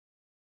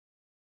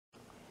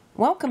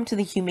Welcome to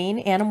the Humane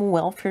Animal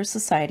Welfare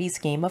Society's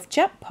game of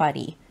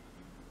Jeo-paw-dy.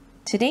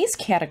 Today's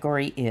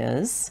category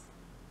is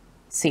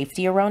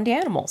safety around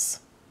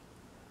animals.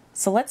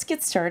 So let's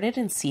get started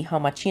and see how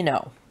much you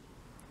know.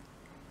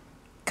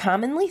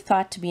 Commonly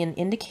thought to be an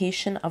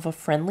indication of a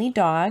friendly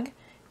dog,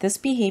 this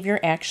behavior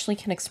actually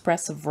can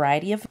express a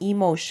variety of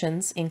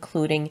emotions,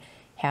 including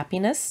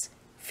happiness,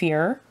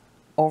 fear,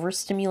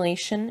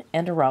 overstimulation,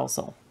 and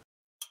arousal.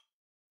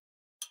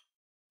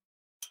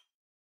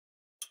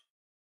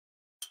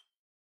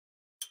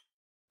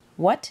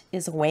 What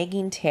is a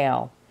wagging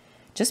tail?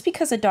 Just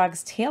because a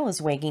dog's tail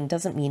is wagging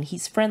doesn't mean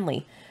he's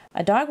friendly.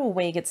 A dog will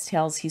wag its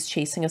tail as he's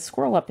chasing a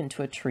squirrel up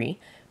into a tree,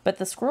 but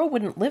the squirrel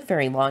wouldn't live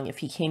very long if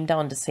he came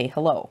down to say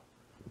hello.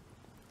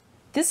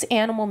 This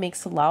animal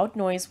makes a loud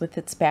noise with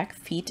its back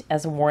feet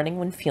as a warning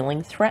when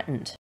feeling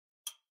threatened.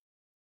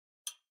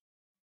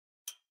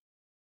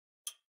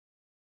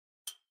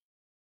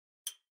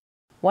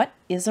 What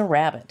is a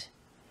rabbit?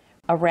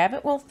 A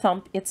rabbit will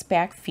thump its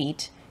back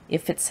feet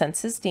if it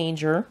senses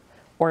danger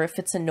or if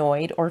it's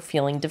annoyed or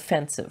feeling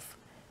defensive.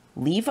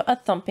 Leave a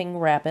thumping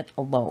rabbit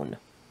alone.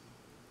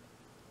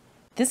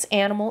 This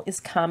animal is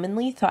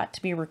commonly thought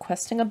to be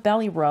requesting a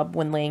belly rub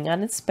when laying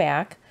on its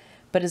back,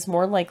 but is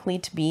more likely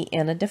to be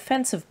in a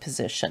defensive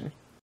position.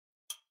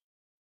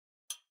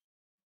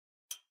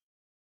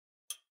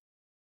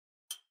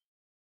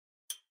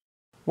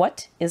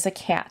 What is a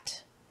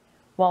cat?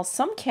 While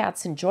some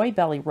cats enjoy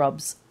belly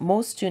rubs,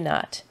 most do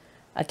not.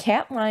 A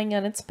cat lying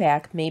on its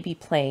back may be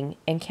playing,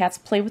 and cats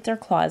play with their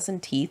claws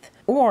and teeth,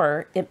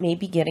 or it may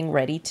be getting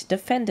ready to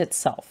defend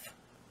itself.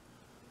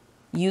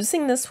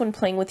 Using this when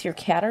playing with your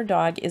cat or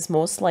dog is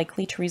most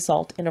likely to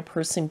result in a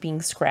person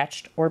being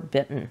scratched or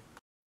bitten.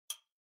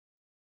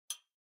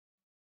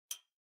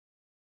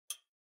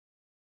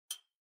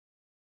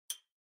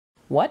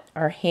 What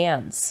are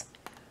hands?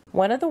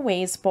 One of the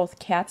ways both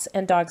cats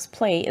and dogs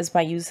play is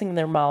by using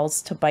their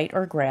mouths to bite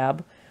or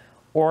grab,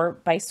 or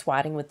by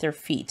swatting with their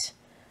feet.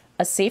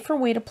 A safer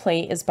way to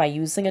play is by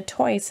using a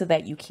toy so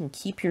that you can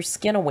keep your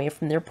skin away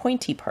from their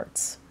pointy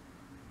parts.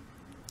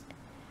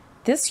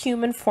 This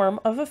human form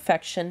of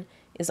affection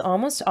is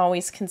almost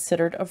always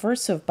considered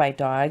aversive by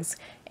dogs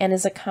and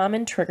is a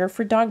common trigger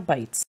for dog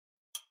bites.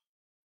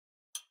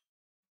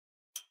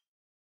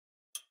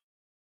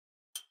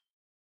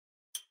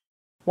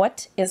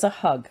 What is a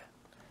hug?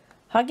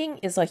 Hugging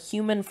is a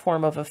human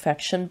form of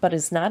affection but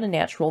is not a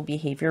natural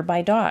behavior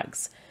by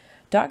dogs.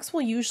 Dogs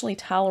will usually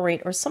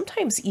tolerate or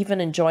sometimes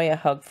even enjoy a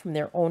hug from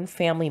their own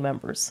family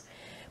members.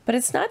 But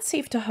it's not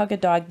safe to hug a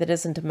dog that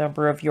isn't a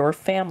member of your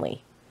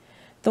family.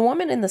 The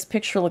woman in this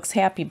picture looks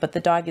happy, but the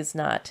dog is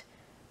not.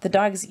 The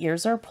dog's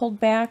ears are pulled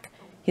back,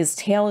 his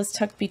tail is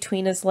tucked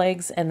between his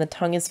legs, and the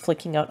tongue is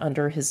flicking out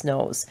under his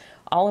nose.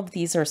 All of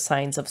these are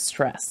signs of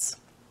stress.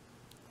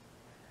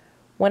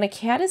 When a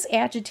cat is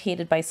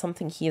agitated by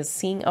something he is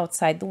seeing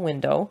outside the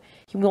window,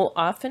 he will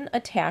often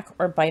attack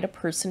or bite a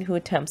person who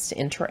attempts to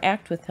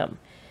interact with him.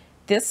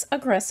 This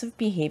aggressive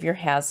behavior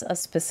has a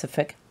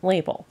specific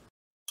label.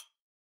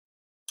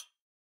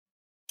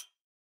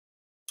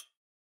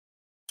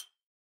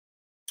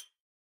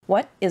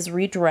 What is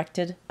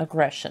redirected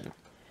aggression?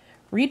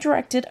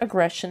 Redirected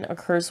aggression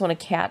occurs when a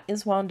cat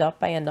is wound up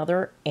by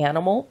another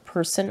animal,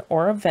 person,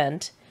 or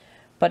event,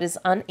 but is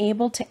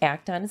unable to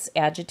act on its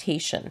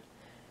agitation.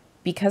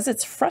 Because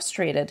it's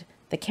frustrated,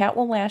 the cat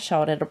will lash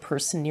out at a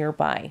person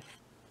nearby.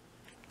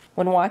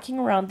 When walking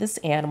around this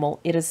animal,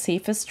 it is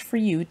safest for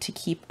you to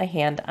keep a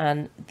hand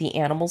on the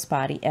animal's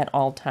body at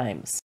all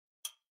times.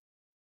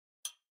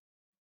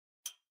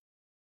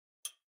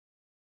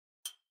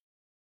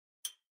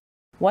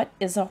 What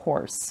is a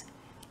horse?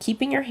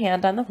 Keeping your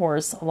hand on the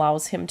horse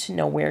allows him to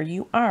know where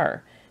you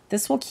are.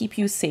 This will keep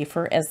you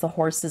safer as the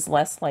horse is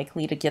less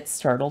likely to get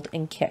startled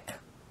and kick.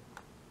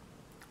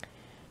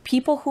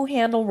 People who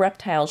handle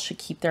reptiles should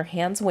keep their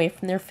hands away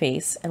from their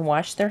face and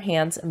wash their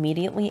hands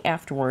immediately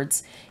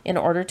afterwards in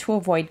order to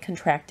avoid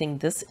contracting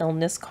this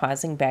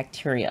illness-causing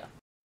bacteria.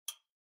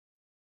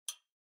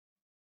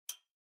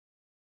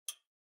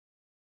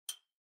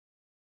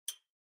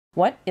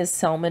 What is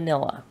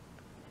salmonella?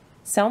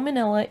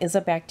 Salmonella is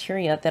a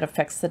bacteria that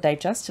affects the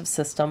digestive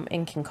system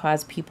and can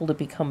cause people to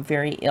become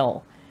very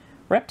ill.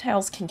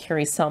 Reptiles can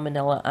carry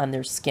salmonella on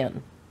their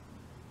skin.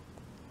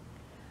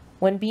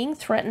 When being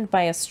threatened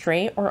by a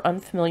stray or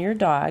unfamiliar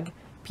dog,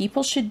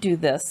 people should do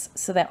this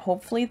so that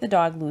hopefully the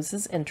dog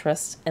loses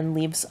interest and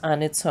leaves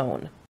on its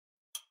own.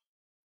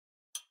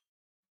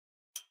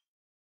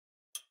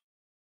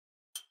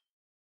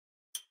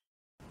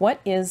 What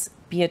is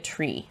be a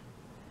tree?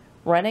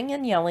 Running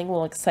and yelling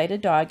will excite a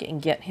dog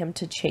and get him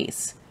to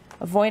chase.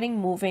 Avoiding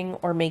moving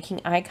or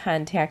making eye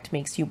contact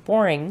makes you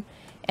boring,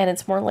 and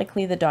it's more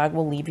likely the dog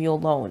will leave you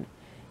alone.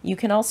 You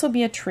can also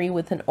be a tree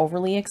with an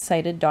overly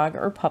excited dog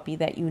or puppy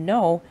that you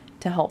know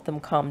to help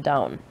them calm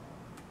down.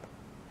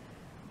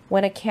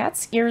 When a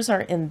cat's ears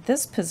are in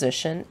this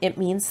position, it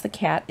means the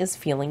cat is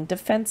feeling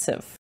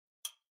defensive.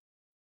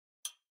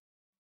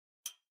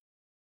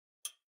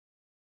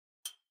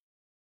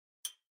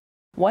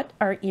 What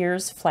are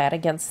ears flat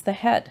against the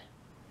head?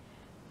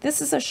 This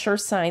is a sure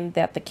sign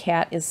that the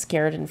cat is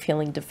scared and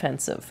feeling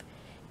defensive.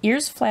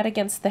 Ears flat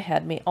against the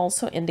head may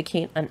also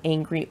indicate an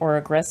angry or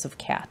aggressive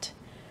cat.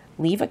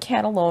 Leave a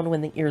cat alone when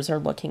the ears are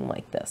looking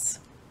like this.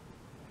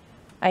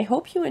 I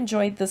hope you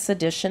enjoyed this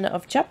edition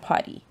of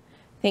Jeo-paw-dy.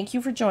 Thank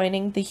you for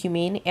joining the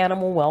Humane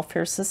Animal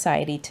Welfare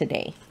Society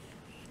today.